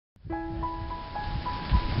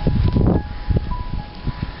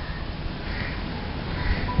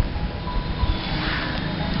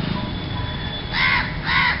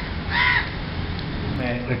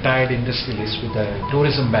retired industrialist with a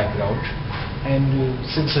tourism background, and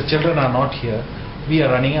since the children are not here, we are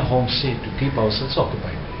running a homestay to keep ourselves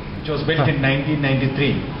occupied. Which was built in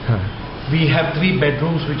 1993. We have 3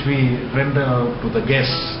 bedrooms which we render to the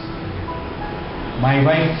guests. My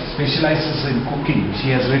wife specializes in cooking. She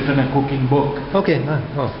has written a cooking book. Okay.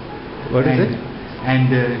 What is it? And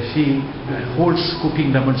she holds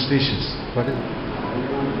cooking demonstrations. What is it?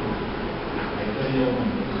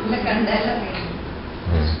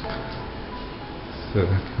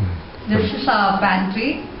 This is our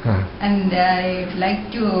pantry, and I'd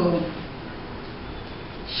like to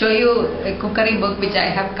show you a cookery book which I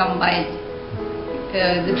have combined.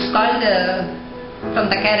 It's called From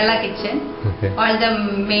the Kerala Kitchen. Okay. All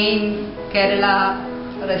the main Kerala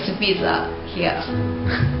recipes are here.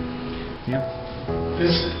 Yeah.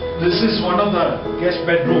 This is one of the guest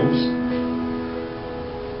bedrooms.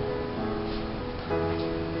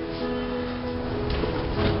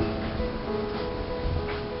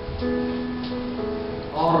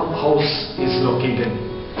 Our house is located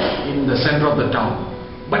in the center of the town,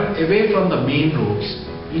 but away from the main roads.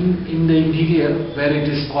 In the interior, where it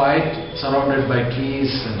is quiet, surrounded by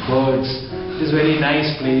trees and birds, it is a very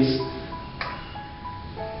nice place.